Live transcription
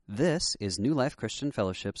This is New Life Christian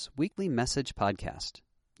Fellowship's weekly message podcast.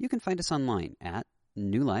 You can find us online at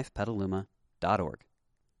newlifepetaluma.org.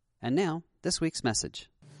 And now, this week's message.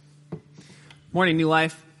 Morning, New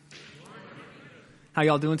Life. How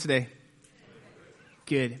y'all doing today?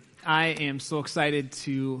 Good. I am so excited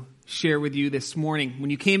to share with you this morning. When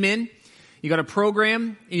you came in, you got a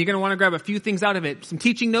program, and you're going to want to grab a few things out of it. Some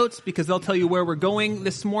teaching notes, because they'll tell you where we're going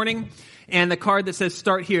this morning. And the card that says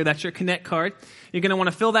Start Here, that's your Connect card. You're going to want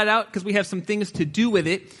to fill that out, because we have some things to do with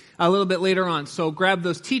it a little bit later on. So grab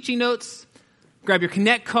those teaching notes, grab your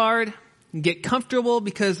Connect card, and get comfortable,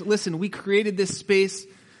 because listen, we created this space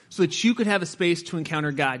so that you could have a space to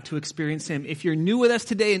encounter God, to experience Him. If you're new with us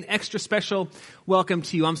today, an extra special welcome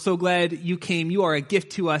to you. I'm so glad you came. You are a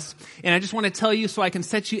gift to us. And I just want to tell you, so I can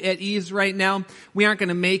set you at ease right now, we aren't going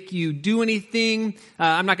to make you do anything.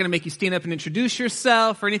 I'm not going to make you stand up and introduce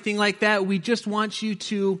yourself or anything like that. We just want you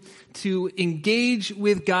to engage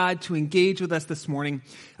with God, to engage with us this morning.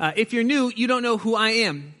 If you're new, you don't know who I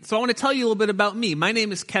am. So I want to tell you a little bit about me. My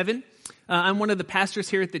name is Kevin. I'm one of the pastors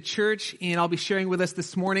here at the church, and I'll be sharing with us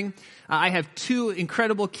this morning. I have two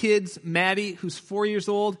incredible kids, Maddie, who's 4 years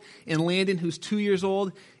old, and Landon, who's 2 years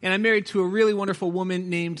old. And I'm married to a really wonderful woman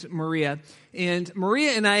named Maria. And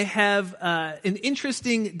Maria and I have an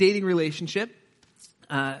interesting dating relationship.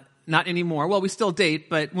 Not anymore. Well, we still date,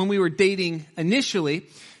 but when we were dating initially,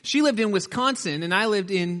 she lived in Wisconsin, and I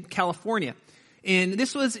lived in California. And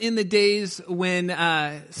this was in the days when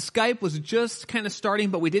Skype was just kind of starting,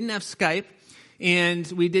 but we didn't have Skype,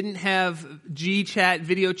 and we didn't have G-Chat,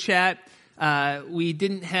 video chat, we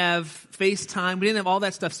didn't have FaceTime, we didn't have all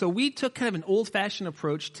that stuff. So we took kind of an old-fashioned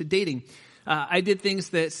approach to dating. I did things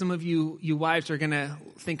that some of you wives are going to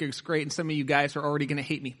think is great, and some of you guys are already going to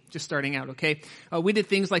hate me, just starting out, okay? We did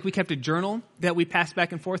things like we kept a journal that we passed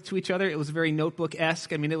back and forth to each other. It was very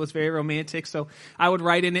notebook-esque. I mean, it was very romantic. So I would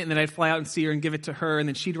write in it, and then I'd fly out and see her and give it to her, and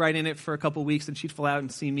then she'd write in it for a couple weeks, and she'd fly out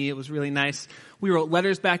and see me. It was really nice. We wrote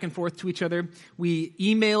letters back and forth to each other. We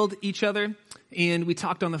emailed each other, and we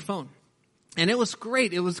talked on the phone. And it was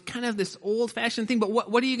great. It was kind of this old-fashioned thing. But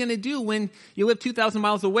what are you going to do when you live 2,000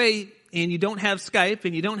 miles away and you don't have Skype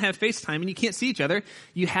and you don't have FaceTime and you can't see each other?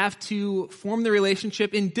 You have to form the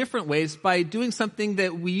relationship in different ways by doing something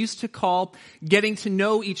that we used to call getting to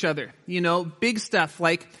know each other. You know, big stuff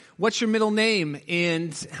like what's your middle name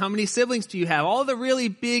and how many siblings do you have? All the really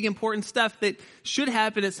big, important stuff that should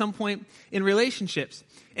happen at some point in relationships.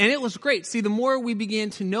 And it was great. See, the more we began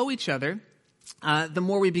to know each other, the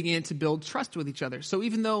more we began to build trust with each other. So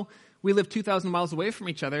even though we lived 2,000 miles away from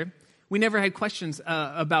each other, we never had questions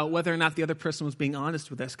about whether or not the other person was being honest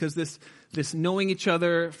with us, because this knowing each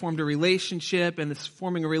other formed a relationship, and this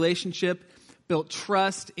forming a relationship built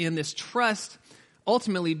trust, and this trust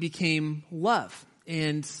ultimately became love.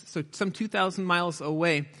 And so some 2,000 miles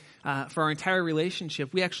away, for our entire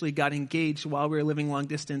relationship, we actually got engaged while we were living long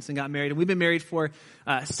distance and got married. And we've been married for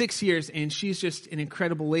 6 years, and she's just an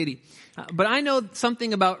incredible lady. But I know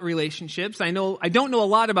something about relationships. I don't know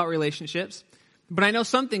a lot about relationships, but I know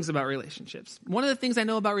some things about relationships. One of the things I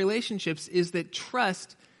know about relationships is that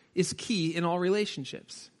trust is key in all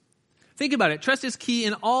relationships. Think about it. Trust is key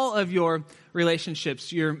in all of your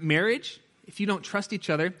relationships. Your marriage, if you don't trust each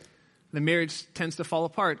other, the marriage tends to fall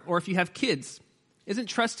apart. Or if you have kids, isn't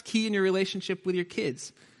trust key in your relationship with your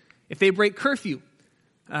kids? If they break curfew,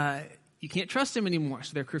 you can't trust them anymore,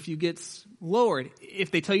 so their curfew gets lowered.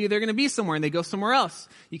 If they tell you they're going to be somewhere and they go somewhere else,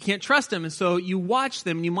 you can't trust them, and so you watch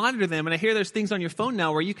them and you monitor them. And I hear there's things on your phone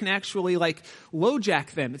now where you can actually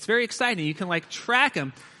LoJack them. It's very exciting. You can track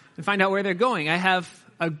them and find out where they're going. I have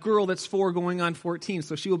a girl that's 4 going on 14,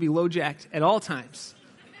 so she will be LoJacked at all times.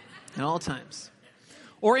 At all times.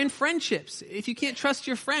 Or in friendships, if you can't trust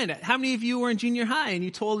your friend. How many of you were in junior high and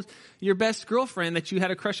you told your best girlfriend that you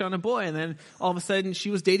had a crush on a boy, and then all of a sudden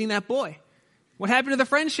she was dating that boy? What happened to the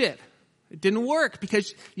friendship? It didn't work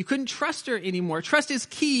because you couldn't trust her anymore. Trust is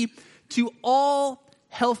key to all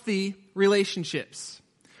healthy relationships,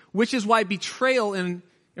 which is why betrayal in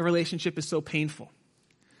a relationship is so painful.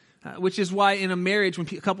 Which is why in a marriage, when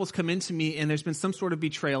couples come into me and there's been some sort of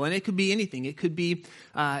betrayal, and it could be anything. It could be,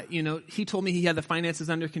 he told me he had the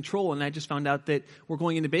finances under control, and I just found out that we're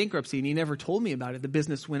going into bankruptcy, and he never told me about it. The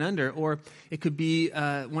business went under. Or it could be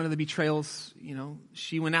one of the betrayals,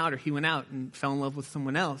 she went out or he went out and fell in love with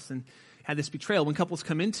someone else and had this betrayal. When couples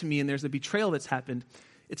come into me and there's a betrayal that's happened,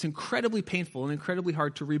 it's incredibly painful and incredibly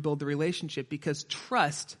hard to rebuild the relationship, because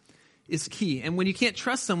trust is key. And when you can't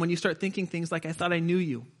trust someone, you start thinking things like, I thought I knew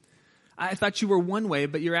you. I thought you were one way,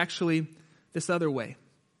 but you're actually this other way.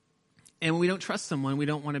 And when we don't trust someone, we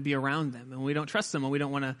don't want to be around them. And when we don't trust someone, we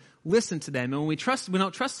don't want to listen to them. And when we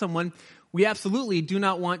don't trust someone, we absolutely do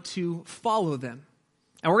not want to follow them.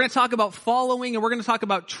 And we're going to talk about following, and we're going to talk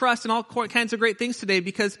about trust and all kinds of great things today,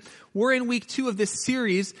 because we're in week 2 of this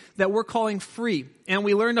series that we're calling Free. And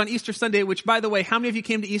we learned on Easter Sunday, which, by the way, how many of you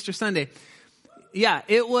came to Easter Sunday? Yeah,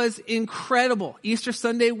 it was incredible. Easter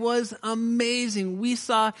Sunday was amazing. We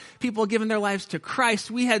saw people giving their lives to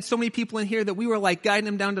Christ. We had so many people in here that we were like guiding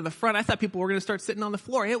them down to the front. I thought people were going to start sitting on the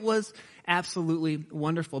floor. It was absolutely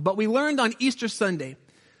wonderful. But we learned on Easter Sunday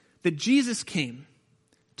that Jesus came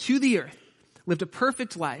to the earth, lived a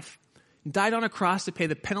perfect life, died on a cross to pay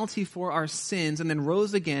the penalty for our sins, and then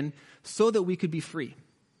rose again so that we could be free,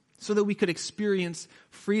 so that we could experience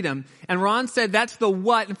freedom. And Ron said that's the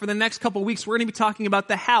what, and for the next couple of weeks, we're going to be talking about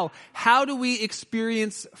the how. How do we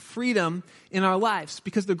experience freedom in our lives?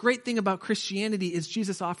 Because the great thing about Christianity is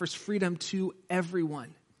Jesus offers freedom to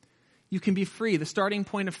everyone. You can be free. The starting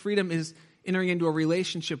point of freedom is entering into a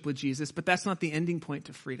relationship with Jesus, but that's not the ending point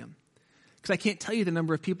to freedom. Because I can't tell you the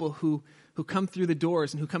number of people who come through the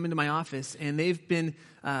doors and who come into my office, and they've been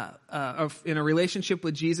in a relationship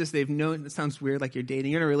with Jesus. They've known, it sounds weird like you're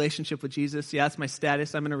dating. You're in a relationship with Jesus. Yeah, that's my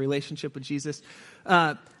status. I'm in a relationship with Jesus.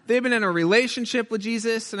 They've been in a relationship with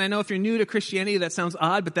Jesus, and I know if you're new to Christianity, that sounds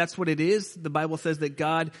odd, but that's what it is. The Bible says that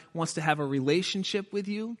God wants to have a relationship with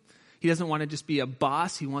you. He doesn't want to just be a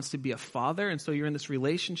boss. He wants to be a father, and so you're in this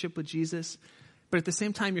relationship with Jesus. But at the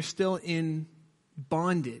same time, you're still in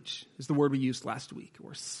bondage, is the word we used last week,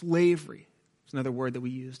 or slavery. It's another word that we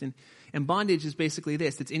used. And bondage is basically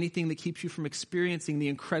this. It's anything that keeps you from experiencing the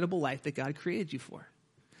incredible life that God created you for.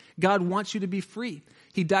 God wants you to be free.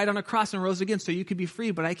 He died on a cross and rose again so you could be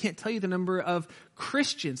free. But I can't tell you the number of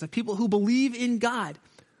Christians, of people who believe in God,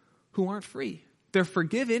 who aren't free. They're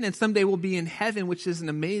forgiven, and someday we'll be in heaven, which is an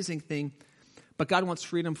amazing thing. But God wants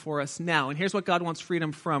freedom for us now. And here's what God wants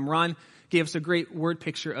freedom from. Ron gave us a great word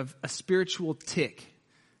picture of a spiritual tick.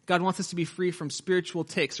 God wants us to be free from spiritual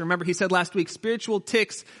ticks. Remember, he said last week, spiritual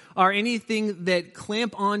ticks are anything that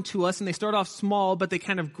clamp onto us, and they start off small, but they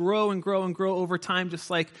kind of grow and grow and grow over time, just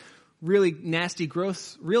like really nasty,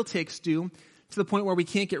 gross, real ticks do, to the point where we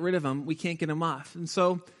can't get rid of them. We can't get them off. And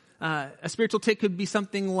so a spiritual tick could be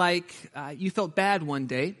something like you felt bad one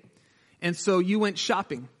day, and so you went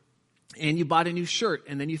shopping, and you bought a new shirt,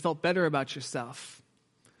 and then you felt better about yourself.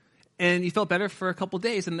 And you felt better for a couple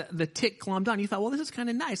days, and the tick glommed on. You thought, well, this is kind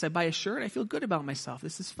of nice. I buy a shirt. I feel good about myself.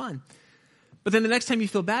 This is fun. But then the next time you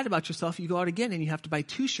feel bad about yourself, you go out again, and you have to buy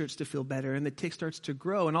 2 shirts to feel better, and the tick starts to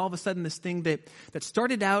grow. And all of a sudden, this thing that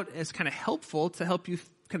started out as kind of helpful to help you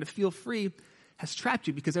kind of feel free has trapped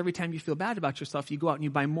you, because every time you feel bad about yourself, you go out and you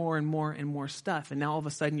buy more and more and more stuff. And now all of a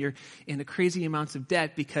sudden you're in a crazy amounts of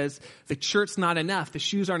debt because the shirt's not enough. The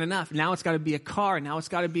shoes aren't enough. Now it's got to be a car. Now it's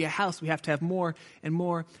got to be a house. We have to have more and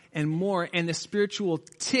more and more. And the spiritual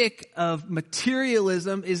tick of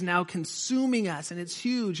materialism is now consuming us, and it's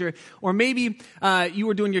huge. Or maybe you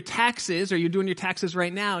were doing your taxes, or you're doing your taxes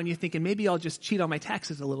right now, and you're thinking, maybe I'll just cheat on my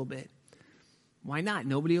taxes a little bit. Why not?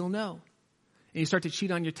 Nobody will know. And you start to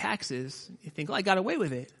cheat on your taxes. You think, oh, I got away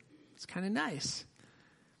with it. It's kind of nice.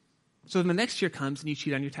 So then the next year comes and you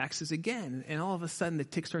cheat on your taxes again. And all of a sudden the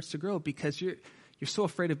tick starts to grow, because you're so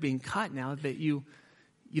afraid of being caught now that you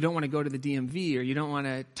don't want to go to the DMV, or you don't want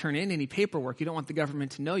to turn in any paperwork. You don't want the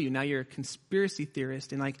government to know you. Now you're a conspiracy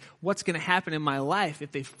theorist, and like, what's going to happen in my life?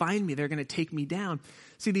 If they find me, they're going to take me down.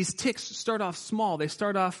 See, these ticks start off small. They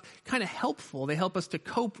start off kind of helpful. They help us to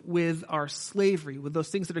cope with our slavery, with those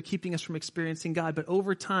things that are keeping us from experiencing God. But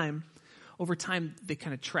over time, they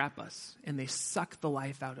kind of trap us, and they suck the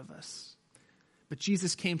life out of us. But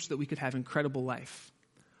Jesus came so that we could have incredible life,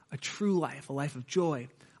 a true life, a life of joy,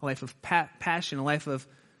 a life of passion, a life of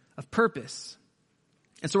purpose.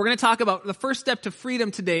 And so we're going to talk about the first step to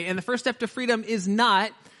freedom today. And the first step to freedom is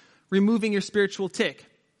not removing your spiritual tick.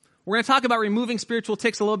 We're going to talk about removing spiritual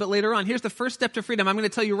ticks a little bit later on. Here's the first step to freedom. I'm going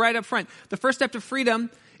to tell you right up front. The first step to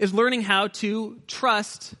freedom is learning how to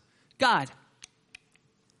trust God.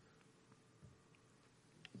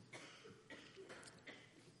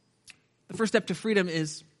 The first step to freedom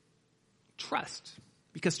is trust,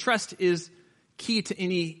 because trust is key to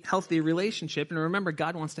any healthy relationship. And remember,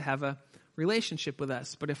 God wants to have a relationship with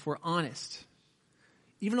us. But if we're honest,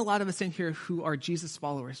 even a lot of us in here who are Jesus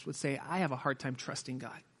followers would say, I have a hard time trusting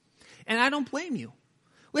God. And I don't blame you.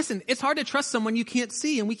 Listen, it's hard to trust someone you can't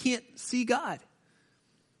see, and we can't see God.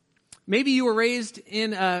 Maybe you were raised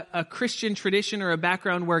in a Christian tradition or a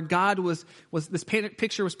background where God was this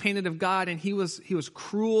picture was painted of God, and he was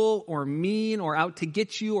cruel or mean or out to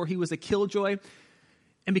get you, or he was a killjoy.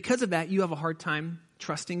 And because of that, you have a hard time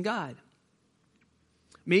trusting God.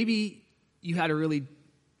 Maybe you had a really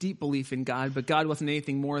deep belief in God, but God wasn't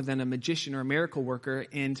anything more than a magician or a miracle worker.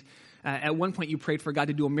 And at one point you prayed for God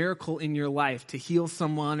to do a miracle in your life, to heal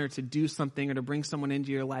someone or to do something or to bring someone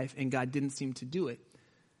into your life, and God didn't seem to do it.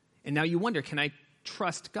 And now you wonder, can I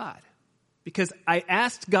trust God? Because I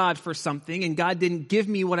asked God for something and God didn't give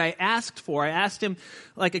me what I asked for. I asked him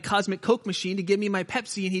like a cosmic Coke machine to give me my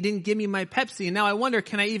Pepsi, and he didn't give me my Pepsi. And now I wonder,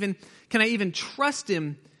 can I even trust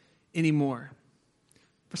him anymore?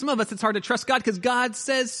 For some of us, it's hard to trust God because God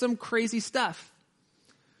says some crazy stuff.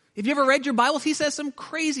 If you ever read your Bibles, he says some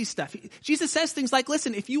crazy stuff. Jesus says things like,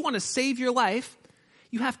 listen, if you want to save your life,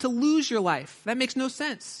 you have to lose your life. That makes no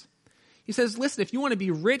sense. He says, listen, if you want to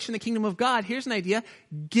be rich in the kingdom of God, here's an idea.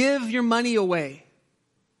 Give your money away.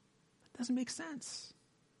 That doesn't make sense.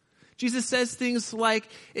 Jesus says things like,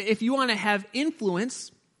 if you want to have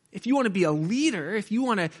influence, if you want to be a leader, if you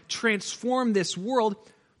want to transform this world,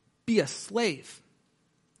 be a slave,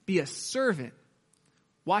 be a servant,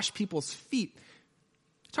 wash people's feet.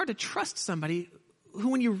 It's hard to trust somebody who,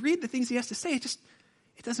 when you read the things he has to say, it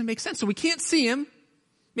doesn't make sense. So we can't see him.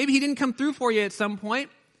 Maybe he didn't come through for you at some point.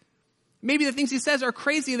 Maybe the things he says are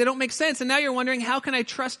crazy, they don't make sense, and now you're wondering, how can I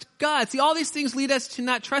trust God? See, all these things lead us to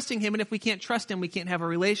not trusting him, and if we can't trust him, we can't have a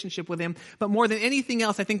relationship with him. But more than anything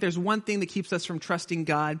else, I think there's one thing that keeps us from trusting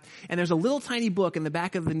God, and there's a little tiny book in the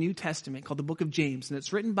back of the New Testament called the Book of James, and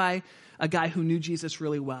it's written by a guy who knew Jesus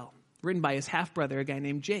really well, written by his half-brother, a guy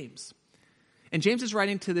named James. And James is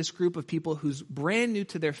writing to this group of people who's brand new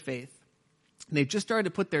to their faith, and they've just started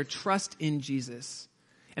to put their trust in Jesus.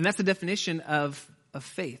 And that's the definition of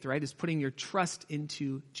faith, right? Is putting your trust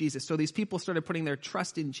into Jesus. So these people started putting their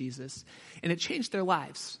trust in Jesus, and it changed their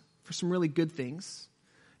lives for some really good things.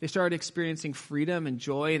 They started experiencing freedom and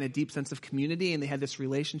joy and a deep sense of community, and they had this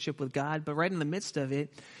relationship with God. But right in the midst of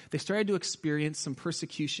it, they started to experience some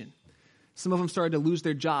persecution. Some of them started to lose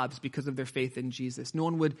their jobs because of their faith in Jesus. No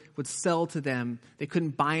one would sell to them. They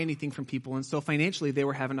couldn't buy anything from people, and so financially they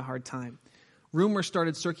were having a hard time. Rumors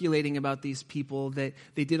started circulating about these people that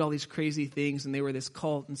they did all these crazy things and they were this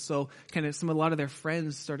cult. And so a lot of their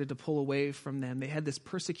friends started to pull away from them. They had this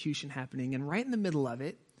persecution happening. And right in the middle of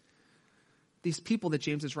it, these people that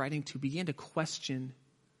James is writing to began to question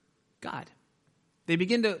God. They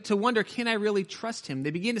begin to wonder, can I really trust him?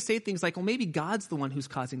 They begin to say things like, well, maybe God's the one who's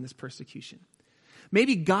causing this persecution.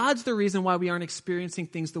 Maybe God's the reason why we aren't experiencing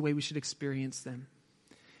things the way we should experience them.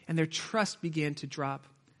 And their trust began to drop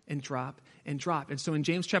and drop and drop. And so in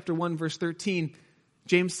James chapter 1, verse 13,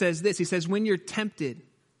 James says this. He says, when you're tempted,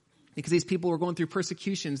 because these people were going through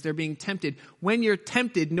persecutions, they're being tempted. When you're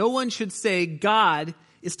tempted, no one should say, God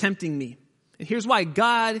is tempting me. And here's why.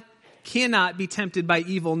 God cannot be tempted by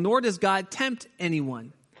evil, nor does God tempt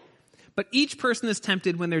anyone. But each person is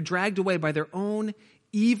tempted when they're dragged away by their own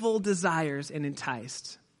evil desires and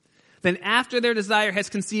enticed. Then after their desire has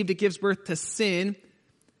conceived, it gives birth to sin.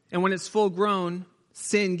 And when it's full grown,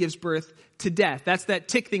 sin gives birth to death. That's that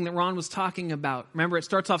tick thing that Ron was talking about. Remember, it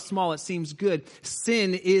starts off small. It seems good.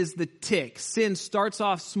 Sin is the tick. Sin starts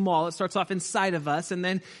off small. It starts off inside of us. And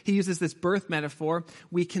then he uses this birth metaphor.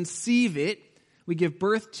 We conceive it. We give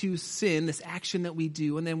birth to sin, this action that we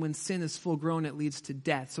do. And then when sin is full grown, it leads to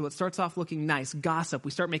death. So it starts off looking nice. Gossip. We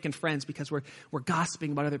start making friends because we're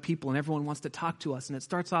gossiping about other people and everyone wants to talk to us. And it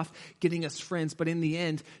starts off getting us friends. But in the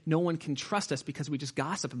end, no one can trust us because we just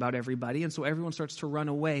gossip about everybody. And so everyone starts to run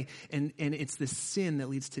away. And it's this sin that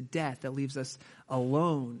leads to death, that leaves us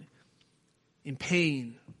alone, in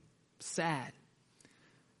pain, sad.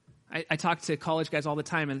 I talk to college guys all the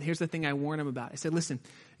time, and here's the thing I warn them about. I said, listen,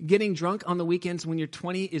 getting drunk on the weekends when you're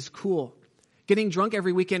 20 is cool. Getting drunk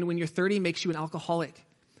every weekend when you're 30 makes you an alcoholic.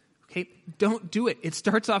 Okay? Don't do it. It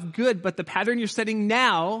starts off good, but the pattern you're setting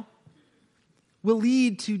now will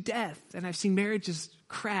lead to death. And I've seen marriages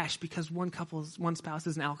crash because one spouse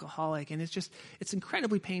is an alcoholic, and it's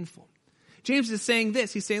incredibly painful. James is saying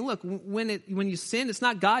this. He's saying, look, when you sin, it's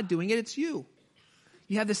not God doing it, it's you.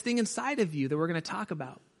 You have this thing inside of you that we're going to talk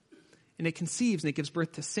about. And it conceives and it gives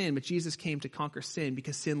birth to sin, but Jesus came to conquer sin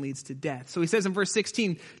because sin leads to death. So he says in verse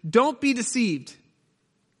 16, don't be deceived.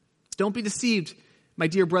 Don't be deceived, my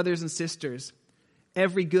dear brothers and sisters.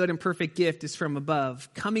 Every good and perfect gift is from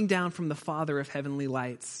above, coming down from the Father of heavenly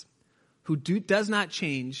lights, who does not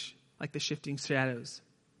change like the shifting shadows.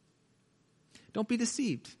 Don't be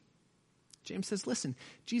deceived. James says, listen,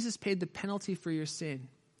 Jesus paid the penalty for your sin.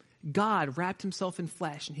 God wrapped himself in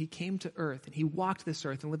flesh and he came to earth and he walked this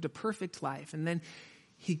earth and lived a perfect life. And then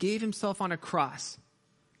he gave himself on a cross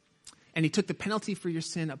and he took the penalty for your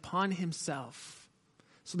sin upon himself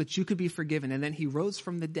so that you could be forgiven. And then he rose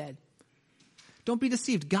from the dead Don't be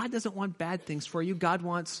deceived. God doesn't want bad things for you. God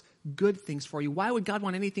wants good things for you. Why would God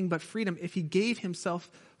want anything but freedom if he gave himself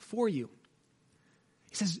for you?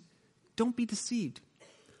 He says, don't be deceived.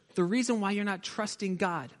 The reason why you're not trusting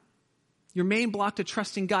God, your main block to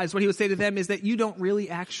trusting God is what he would say to them is that you don't really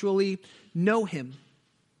actually know him.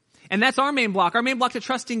 And that's our main block. Our main block to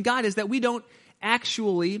trusting God is that we don't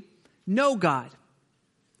actually know God.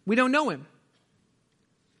 We don't know him.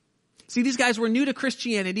 See, these guys were new to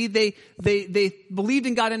Christianity. They believed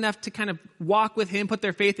in God enough to kind of walk with him, put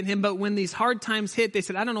their faith in him. But when these hard times hit, they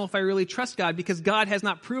said, I don't know if I really trust God because God has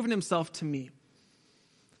not proven himself to me.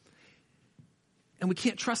 And we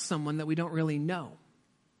can't trust someone that we don't really know.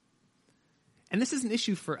 And this is an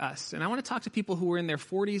issue for us. And I want to talk to people who are in their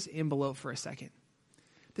 40s and below for a second.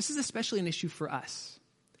 This is especially an issue for us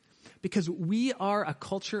because we are a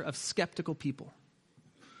culture of skeptical people.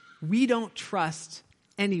 We don't trust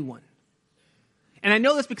anyone. And I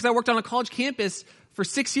know this because I worked on a college campus for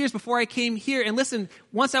 6 years before I came here. And listen,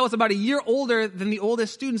 once I was about a year older than the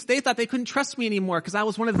oldest students, they thought they couldn't trust me anymore because I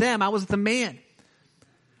was one of them. I was the man.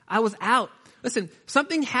 I was out. Listen,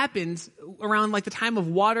 something happened around like the time of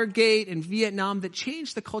Watergate and Vietnam that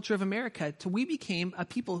changed the culture of America to we became a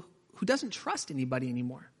people who doesn't trust anybody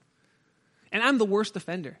anymore. And I'm the worst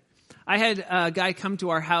offender. I had a guy come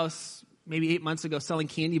to our house maybe 8 months ago selling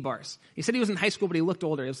candy bars. He said he was in high school, but he looked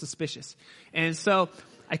older. It was suspicious. And so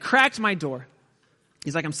I cracked my door.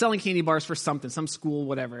 He's like, I'm selling candy bars for something, some school,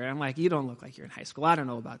 whatever. And I'm like, you don't look like you're in high school. I don't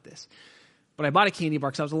know about this. But I bought a candy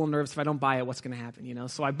bar because I was a little nervous. If I don't buy it, what's going to happen, you know?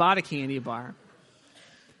 So I bought a candy bar.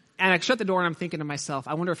 And I shut the door and I'm thinking to myself,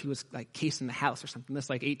 I wonder if he was like casing the house or something.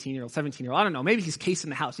 This like 18-year-old, 17-year-old. I don't know. Maybe he's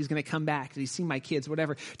casing the house. He's going to come back. Did he see my kids?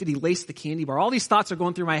 Whatever. Did he lace the candy bar? All these thoughts are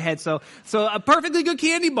going through my head. So a perfectly good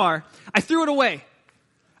candy bar. I threw it away.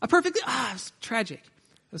 It was tragic.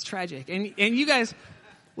 It was tragic. And you guys,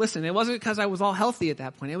 listen, it wasn't because I was all healthy at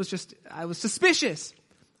that point. It was just, I was suspicious.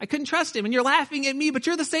 I couldn't trust him. And you're laughing at me, but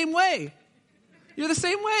you're the same way. You're the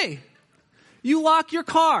same way. You lock your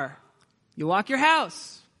car. You lock your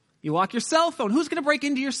house. You lock your cell phone. Who's going to break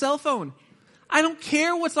into your cell phone? I don't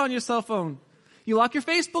care what's on your cell phone. You lock your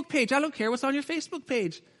Facebook page. I don't care what's on your Facebook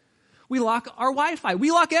page. We lock our Wi-Fi.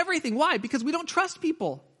 We lock everything. Why? Because we don't trust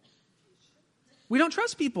people. We don't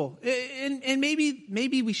trust people. And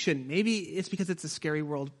maybe we shouldn't. Maybe it's because it's a scary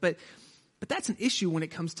world. But that's an issue when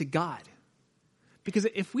it comes to God. Because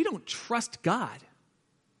if we don't trust God,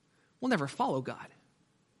 we'll never follow God.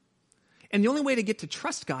 And the only way to get to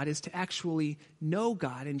trust God is to actually know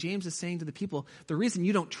God. And James is saying to the people, the reason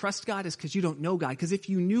you don't trust God is because you don't know God. Because if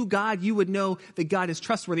you knew God, you would know that God is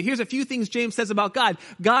trustworthy. Here's a few things James says about God.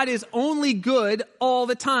 God is only good all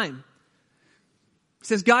the time. He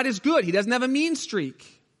says God is good. He doesn't have a mean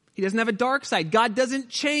streak. He doesn't have a dark side. God doesn't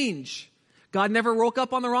change. God never woke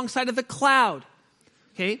up on the wrong side of the cloud.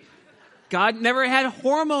 Okay? God never had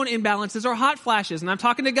hormone imbalances or hot flashes. And I'm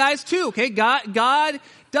talking to guys too, okay? God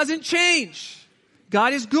doesn't change.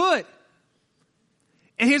 God is good.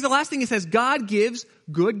 And here's the last thing he says. God gives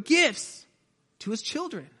good gifts to his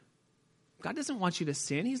children. God doesn't want you to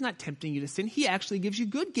sin. He's not tempting you to sin. He actually gives you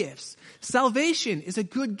good gifts. Salvation is a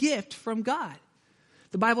good gift from God.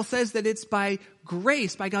 The Bible says that it's by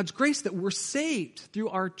grace, by God's grace, that we're saved through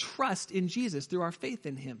our trust in Jesus, through our faith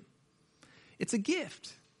in him. It's a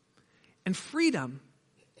gift. And freedom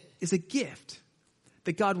is a gift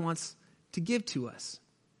that God wants to give to us.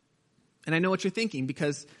 And I know what you're thinking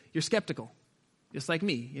because you're skeptical, just like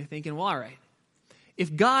me. You're thinking, well, all right,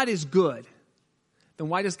 if God is good, then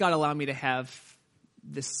why does God allow me to have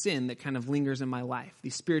this sin that kind of lingers in my life,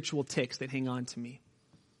 these spiritual ticks that hang on to me?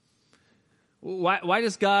 Why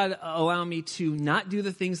does God allow me to not do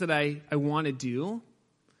the things that I want to do,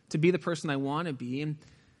 to be the person I want to be?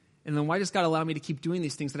 And then why does God allow me to keep doing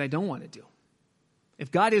these things that I don't want to do?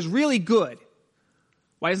 If God is really good,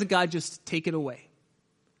 why doesn't God just take it away?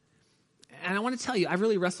 And I want to tell you, I've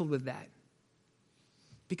really wrestled with that.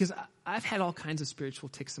 Because I've had all kinds of spiritual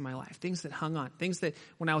ticks in my life. Things that hung on. Things that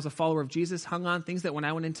when I was a follower of Jesus hung on. Things that when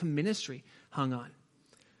I went into ministry hung on.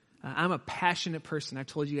 I'm a passionate person. I've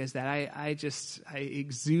told you guys that. I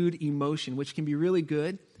exude emotion, which can be really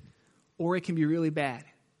good or it can be really bad.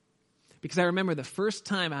 Because I remember the first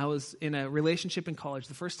time I was in a relationship in college,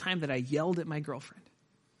 the first time that I yelled at my girlfriend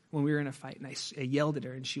when we were in a fight, and I yelled at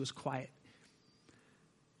her and she was quiet.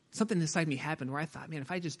 Something inside me happened where I thought, man,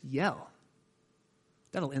 if I just yell,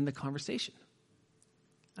 that'll end the conversation.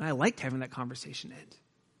 And I liked having that conversation end.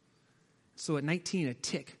 So at 19, a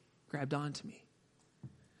tick grabbed onto me.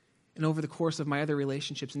 And over the course of my other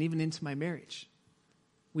relationships and even into my marriage,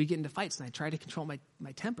 we get into fights, and I try to control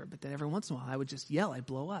my temper, but then every once in a while I would just yell, I'd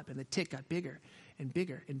blow up, and the tick got bigger and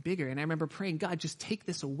bigger and bigger. And I remember praying, God, just take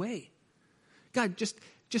this away. God, just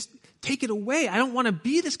take it away. I don't want to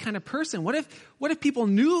be this kind of person. What if people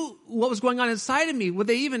knew what was going on inside of me? Would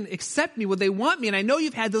they even accept me? Would they want me? And I know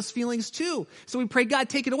you've had those feelings too. So we pray, God,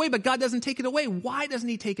 take it away, but God doesn't take it away. Why doesn't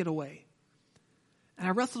he take it away? And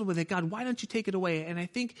I wrestled with it. God, why don't you take it away? And I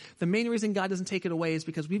think the main reason God doesn't take it away is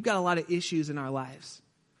because we've got a lot of issues in our lives.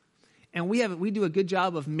 And we do a good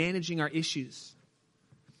job of managing our issues.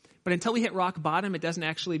 But until we hit rock bottom, it doesn't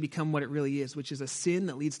actually become what it really is, which is a sin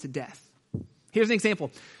that leads to death. Here's an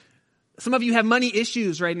example. Some of you have money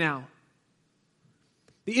issues right now.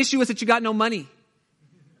 The issue is that you got no money.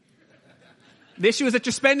 The issue is that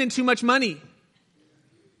you're spending too much money.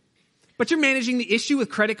 But you're managing the issue with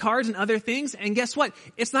credit cards and other things. And guess what?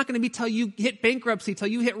 It's not going to be till you hit bankruptcy, till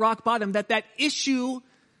you hit rock bottom, that issue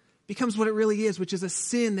becomes what it really is, which is a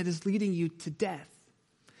sin that is leading you to death.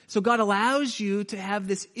 So God allows you to have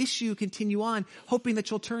this issue continue on, hoping that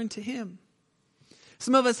you'll turn to him.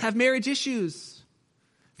 Some of us have marriage issues.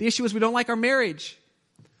 The issue is we don't like our marriage.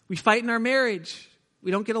 We fight in our marriage. We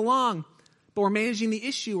don't get along. But we're managing the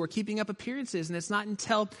issue. We're keeping up appearances. And it's not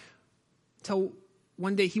until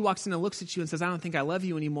one day he walks in and looks at you and says, I don't think I love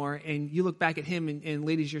you anymore. And you look back at him, and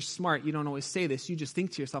ladies, you're smart. You don't always say this. You just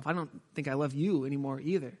think to yourself, I don't think I love you anymore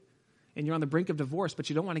either. And you're on the brink of divorce, but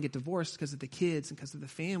you don't want to get divorced because of the kids and because of the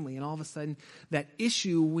family. And all of a sudden, that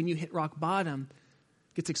issue, when you hit rock bottom,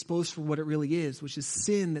 gets exposed for what it really is, which is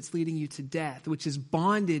sin that's leading you to death, which is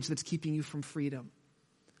bondage that's keeping you from freedom.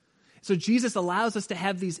 So Jesus allows us to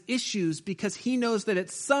have these issues because he knows that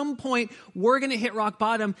at some point we're going to hit rock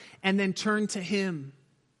bottom and then turn to him.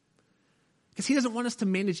 Because he doesn't want us to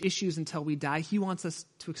manage issues until we die. He wants us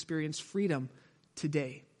to experience freedom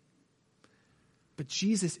today. But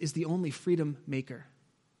Jesus is the only freedom maker.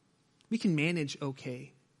 We can manage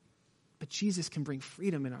okay, but Jesus can bring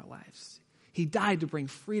freedom in our lives. He died to bring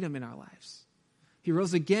freedom in our lives. He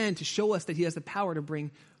rose again to show us that he has the power to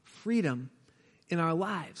bring freedom in our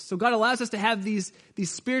lives. So God allows us to have these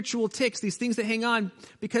spiritual ticks, these things that hang on,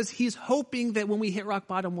 because he's hoping that when we hit rock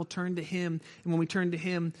bottom, we'll turn to him. And when we turn to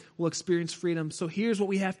him, we'll experience freedom. So here's what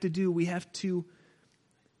we have to do. We have to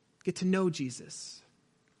get to know Jesus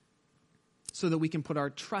so that we can put our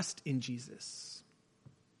trust in Jesus,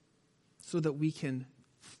 so that we can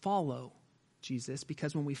follow Jesus,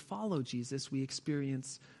 because when we follow Jesus, we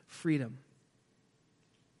experience freedom.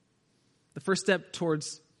 The first step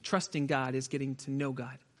towards trusting God is getting to know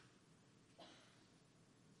God.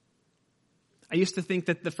 I used to think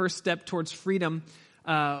that the first step towards freedom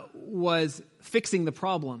was fixing the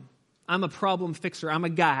problem. I'm a problem fixer. I'm a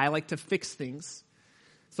guy. I like to fix things.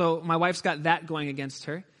 So my wife's got that going against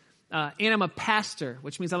her. And I'm a pastor,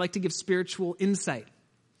 which means I like to give spiritual insight.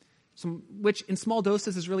 Which in small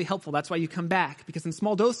doses is really helpful. That's why you come back, because in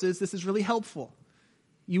small doses, this is really helpful.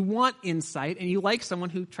 You want insight, and you like someone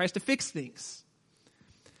who tries to fix things.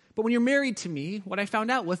 But when you're married to me, what I found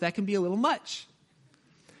out was that can be a little much.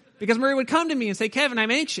 Because Murray would come to me and say, Kevin, I'm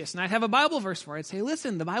anxious. And I'd have a Bible verse for it. I'd say,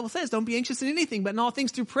 listen, the Bible says don't be anxious in anything, but in all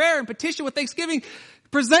things through prayer and petition with thanksgiving,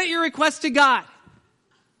 present your request to God.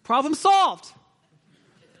 Problem solved.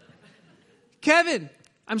 Kevin,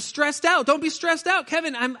 I'm stressed out. Don't be stressed out.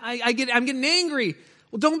 Kevin, I'm getting angry.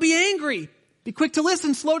 Well, don't be angry. Be quick to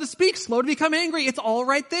listen, slow to speak, slow to become angry. It's all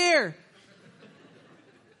right there.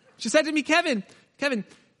 She said to me, Kevin,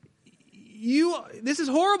 this is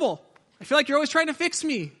horrible. I feel like you're always trying to fix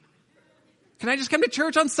me. Can I just come to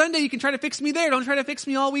church on Sunday? You can try to fix me there. Don't try to fix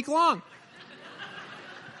me all week long.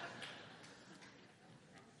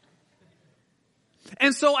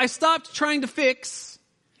 And so I stopped trying to fix.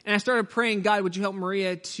 And I started praying, God, would you help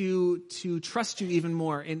Maria to trust you even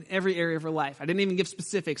more in every area of her life? I didn't even give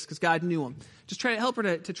specifics because God knew them. Just try to help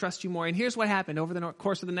her to trust you more. And here's what happened over the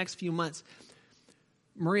course of the next few months.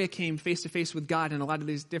 Maria came face to face with God in a lot of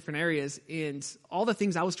these different areas. And all the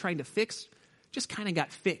things I was trying to fix just kind of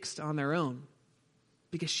got fixed on their own.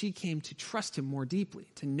 Because she came to trust him more deeply,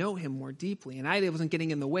 to know him more deeply. And I wasn't getting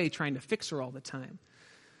in the way trying to fix her all the time.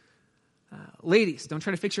 Ladies, don't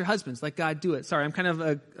try to fix your husbands. Let God do it. Sorry, I'm kind of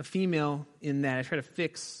a female in that. I try to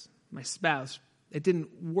fix my spouse. It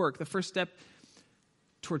didn't work. The first step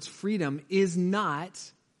towards freedom is not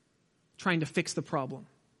trying to fix the problem.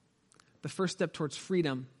 The first step towards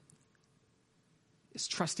freedom is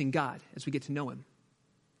trusting God as we get to know him.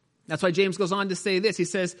 That's why James goes on to say this. He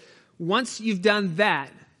says, once you've done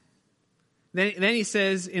that, then he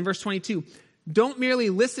says in verse 22, don't merely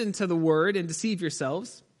listen to the word and deceive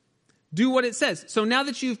yourselves. Do what it says. So now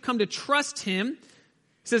that you've come to trust him,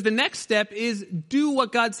 He says the next step is do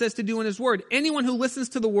what God says to do in his word. Anyone who listens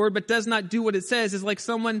to the word but does not do what it says is like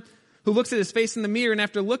someone who looks at his face in the mirror and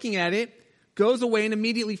after looking at it, goes away and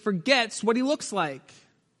immediately forgets what he looks like.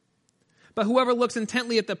 But whoever looks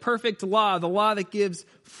intently at the perfect law, the law that gives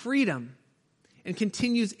freedom, and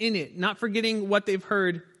continues in it, not forgetting what they've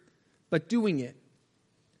heard, but doing it,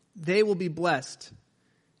 they will be blessed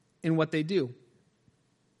in what they do.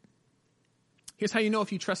 Here's how you know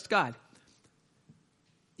if you trust God.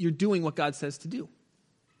 You're doing what God says to do.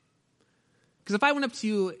 Because if I went up to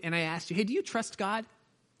you and I asked you, hey, do you trust God?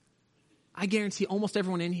 I guarantee almost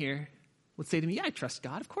everyone in here would say to me, yeah, I trust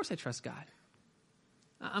God. Of course I trust God.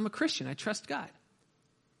 I'm a Christian. I trust God.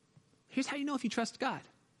 Here's how you know if you trust God.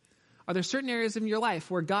 Are there certain areas in your life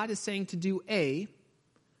where God is saying to do A,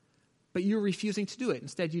 but you're refusing to do it?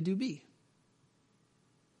 Instead, you do B.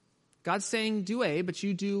 God's saying do A, but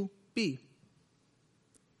you do B.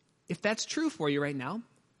 If that's true for you right now,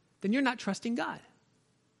 then you're not trusting God.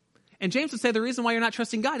 And James would say the reason why you're not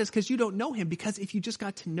trusting God is because you don't know him. Because if you just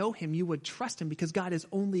got to know him, you would trust him because God is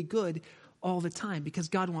only good all the time, because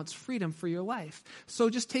God wants freedom for your life. So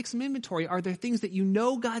just take some inventory. Are there things that you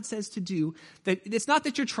know God says to do that it's not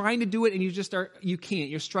that you're trying to do it and you can't,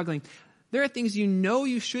 you're struggling. There are things you know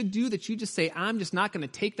you should do that you just say, I'm just not going to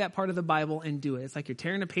take that part of the Bible and do it. It's like you're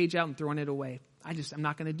tearing a page out and throwing it away. I'm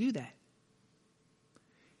not going to do that.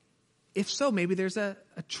 If so, maybe there's a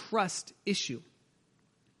trust issue.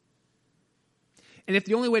 And if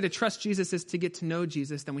the only way to trust Jesus is to get to know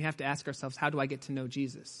Jesus, then we have to ask ourselves, how do I get to know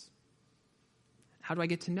Jesus? How do I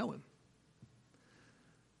get to know him?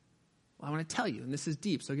 Well, I want to tell you, and this is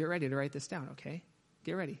deep, so get ready to write this down, okay?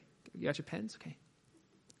 Get ready. You got your pens? Okay.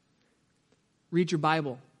 Read your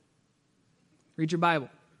Bible. Read your Bible.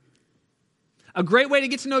 A great way to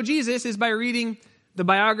get to know Jesus is by reading the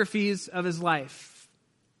biographies of his life.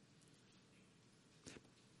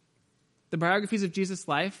 The biographies of Jesus'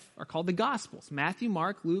 life are called the Gospels: Matthew,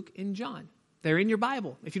 Mark, Luke, and John. They're in your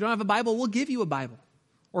Bible. If you don't have a Bible, we'll give you a Bible.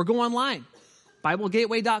 Or go online,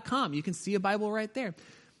 BibleGateway.com. You can see a Bible right there.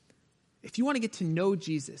 If you want to get to know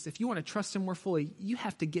Jesus, if you want to trust him more fully, you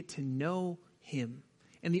have to get to know him.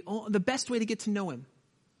 And the best way to get to know him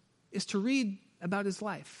is to read about his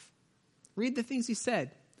life. Read the things he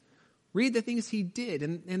said. Read the things he did.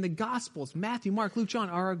 And the Gospels, Matthew, Mark, Luke, John,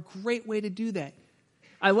 are a great way to do that.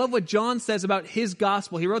 I love what John says about his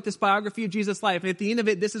gospel. He wrote this biography of Jesus' life. And at the end of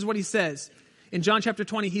it, this is what he says. In John chapter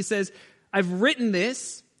 20, he says, I've written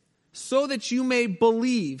this so that you may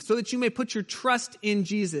believe, so that you may put your trust in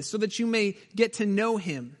Jesus, so that you may get to know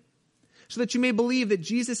him, so that you may believe that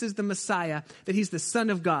Jesus is the Messiah, that he's the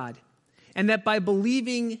Son of God, and that by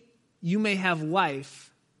believing you may have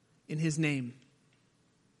life in his name.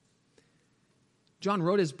 John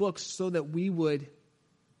wrote his books so that we would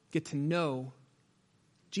get to know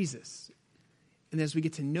Jesus. And as we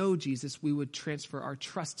get to know Jesus, we would transfer our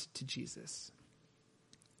trust to Jesus.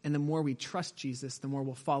 And the more we trust Jesus, the more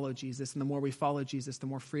we'll follow Jesus. And the more we follow Jesus, the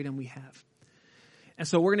more freedom we have. And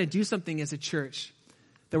so we're going to do something as a church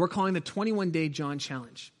that we're calling the 21-Day John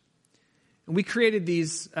Challenge. And we created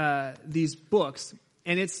these books,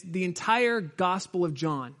 and it's the entire Gospel of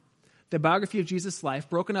John, the biography of Jesus' life,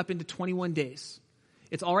 broken up into 21 days.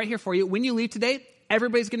 It's all right here for you. When you leave today,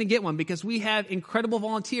 everybody's going to get one because we have incredible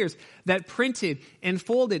volunteers that printed and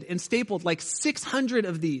folded and stapled like 600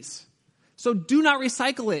 of these. So do not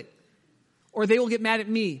recycle it, or they will get mad at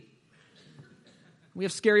me. We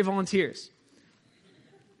have scary volunteers.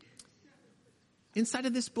 Inside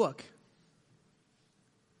of this book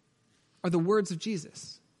are the words of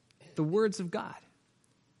Jesus, the words of God.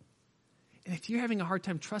 And if you're having a hard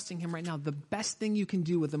time trusting him right now, the best thing you can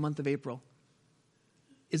do with the month of April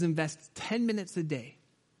is invest 10 minutes a day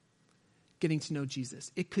getting to know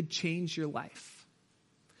Jesus. It could change your life.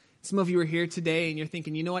 Some of you are here today and you're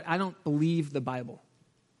thinking, you know what? I don't believe the Bible.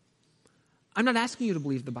 I'm not asking you to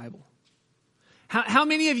believe the Bible. How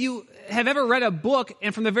many of you have ever read a book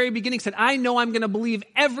and from the very beginning said, I know I'm going to believe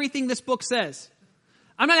everything this book says?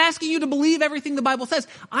 I'm not asking you to believe everything the Bible says.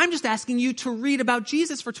 I'm just asking you to read about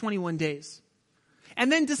Jesus for 21 days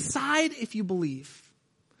and then decide if you believe.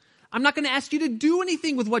 I'm not going to ask you to do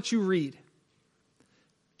anything with what you read.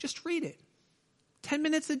 Just read it. 10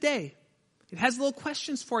 minutes a day. It has little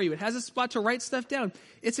questions for you. It has a spot to write stuff down.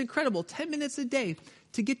 It's incredible. 10 minutes a day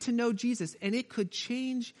to get to know Jesus, and it could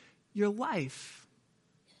change your life.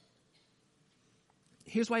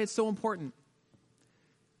 Here's why it's so important.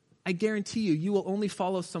 I guarantee you will only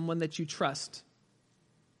follow someone that you trust.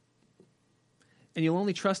 And you'll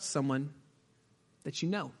only trust someone that you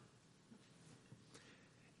know.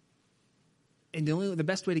 And the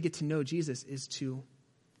best way to get to know Jesus is to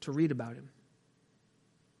read about him.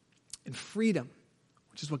 And freedom,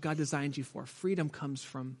 which is what God designed you for, freedom comes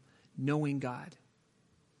from knowing God,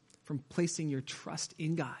 from placing your trust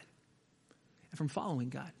in God, and from following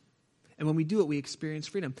God. And when we do it, we experience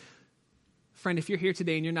freedom. Friend, if you're here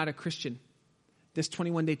today and you're not a Christian, this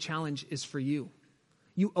 21-day challenge is for you.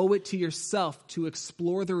 You owe it to yourself to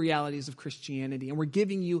explore the realities of Christianity, and we're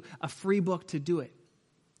giving you a free book to do it.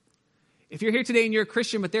 If you're here today and you're a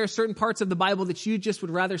Christian, but there are certain parts of the Bible that you just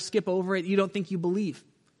would rather skip over it, you don't think you believe,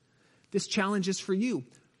 this challenge is for you.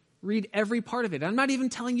 Read every part of it. I'm not even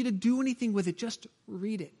telling you to do anything with it. Just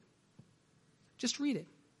read it. Just read it.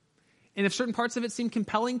 And if certain parts of it seem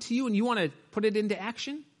compelling to you and you want to put it into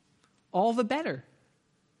action, all the better.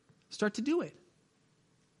 Start to do it.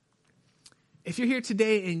 If you're here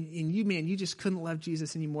today and you just couldn't love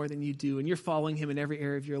Jesus any more than you do, and you're following him in every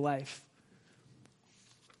area of your life,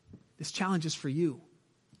 this challenge is for you.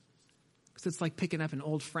 Because it's like picking up an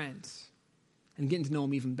old friend and getting to know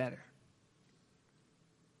him even better.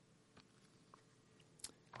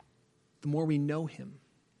 The more we know him,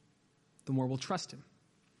 the more we'll trust him.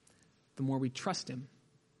 The more we trust him,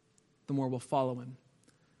 the more we'll follow him.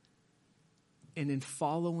 And in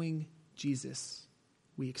following Jesus,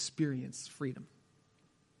 we experience freedom.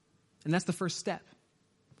 And that's the first step.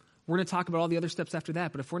 We're going to talk about all the other steps after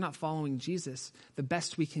that, but if we're not following Jesus, the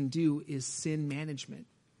best we can do is sin management.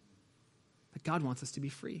 But God wants us to be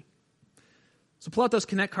free. So pull out those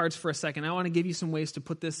Connect cards for a second. I want to give you some ways to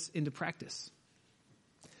put this into practice.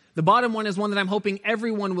 The bottom one is one that I'm hoping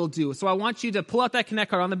everyone will do. So I want you to pull out that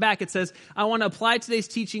Connect card. On the back it says, I want to apply today's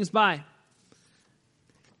teachings by.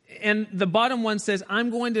 And the bottom one says, I'm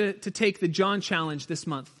going to take the John Challenge this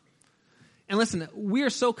month. And listen, we are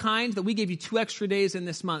so kind that we gave you 2 extra days in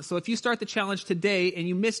this month. So if you start the challenge today and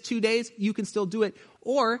you miss 2 days, you can still do it.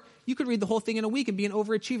 Or you could read the whole thing in a week and be an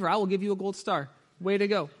overachiever. I will give you a gold star. Way to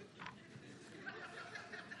go.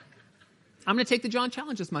 I'm going to take the John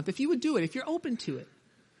Challenge this month. If you would do it, if you're open to it.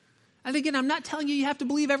 And again, I'm not telling you have to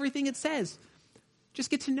believe everything it says. Just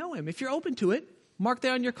get to know him. If you're open to it, mark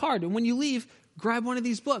that on your card. And when you leave, grab one of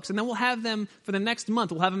these books. And then we'll have them for the next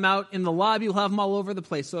month. We'll have them out in the lobby. We'll have them all over the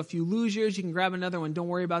place. So if you lose yours, you can grab another one. Don't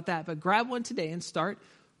worry about that. But grab one today and start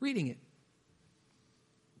reading it.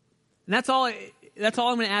 And that's all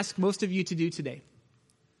I'm going to ask most of you to do today.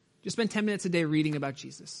 Just spend 10 minutes a day reading about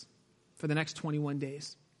Jesus for the next 21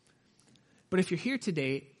 days. But if you're here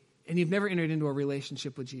today and you've never entered into a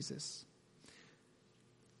relationship with Jesus,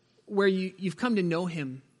 where you've come to know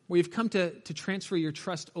him, where you've come to transfer your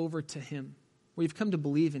trust over to him, where you've come to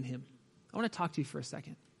believe in him, I want to talk to you for a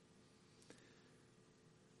second.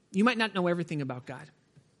 You might not know everything about God.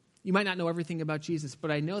 You might not know everything about Jesus,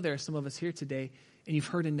 but I know there are some of us here today, and you've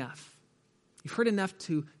heard enough. You've heard enough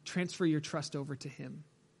to transfer your trust over to him.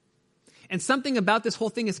 And something about this whole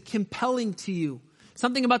thing is compelling to you.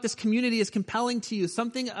 Something about this community is compelling to you.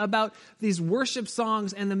 Something about these worship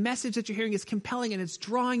songs and the message that you're hearing is compelling, and it's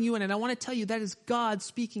drawing you in. And I want to tell you that is God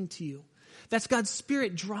speaking to you. That's God's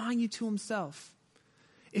Spirit drawing you to himself.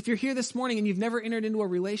 If you're here this morning and you've never entered into a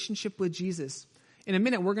relationship with Jesus, in a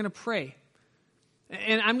minute we're going to pray.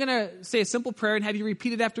 And I'm going to say a simple prayer and have you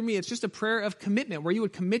repeat it after me. It's just a prayer of commitment where you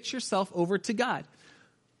would commit yourself over to God.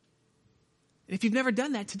 And if you've never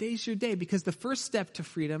done that, today's your day, because the first step to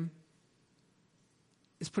freedom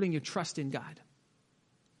is putting your trust in God.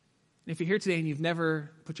 And if you're here today and you've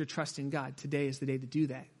never put your trust in God, today is the day to do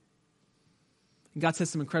that. And God says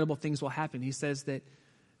some incredible things will happen. He says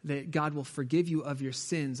that God will forgive you of your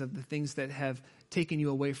sins, of the things that have taken you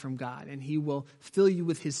away from God. And he will fill you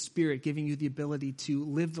with his Spirit, giving you the ability to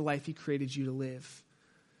live the life he created you to live.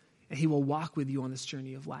 And he will walk with you on this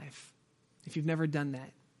journey of life. If you've never done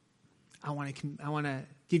that, I want to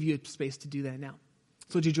give you a space to do that now.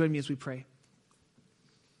 So would you join me as we pray?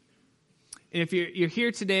 And if you're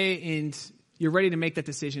here today and you're ready to make that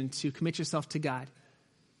decision to commit yourself to God,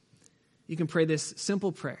 you can pray this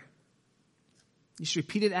simple prayer. You should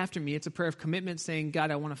repeat it after me. It's a prayer of commitment saying,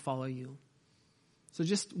 God, I want to follow you. So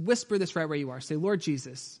just whisper this right where you are. Say, Lord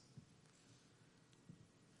Jesus,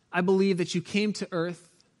 I believe that you came to earth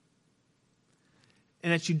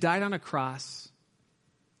and that you died on a cross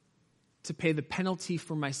to pay the penalty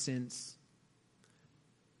for my sins.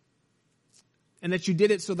 And that you did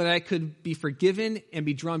it so that I could be forgiven and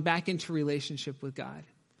be drawn back into relationship with God.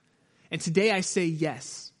 And today I say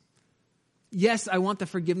yes. Yes, I want the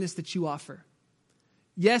forgiveness that you offer.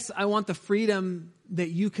 Yes, I want the freedom that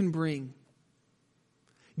you can bring.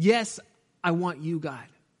 Yes, I want you, God.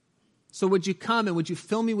 So would you come and would you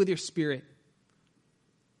fill me with your Spirit?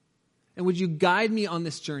 And would you guide me on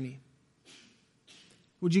this journey?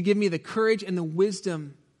 Would you give me the courage and the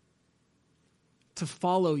wisdom to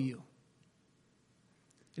follow you?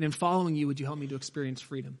 And in following you, would you help me to experience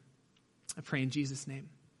freedom? I pray in Jesus' name.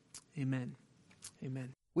 Amen.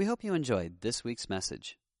 Amen. We hope you enjoyed this week's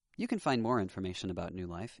message. You can find more information about New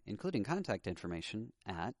Life, including contact information,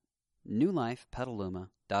 at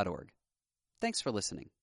newlifepetaluma.org. Thanks for listening.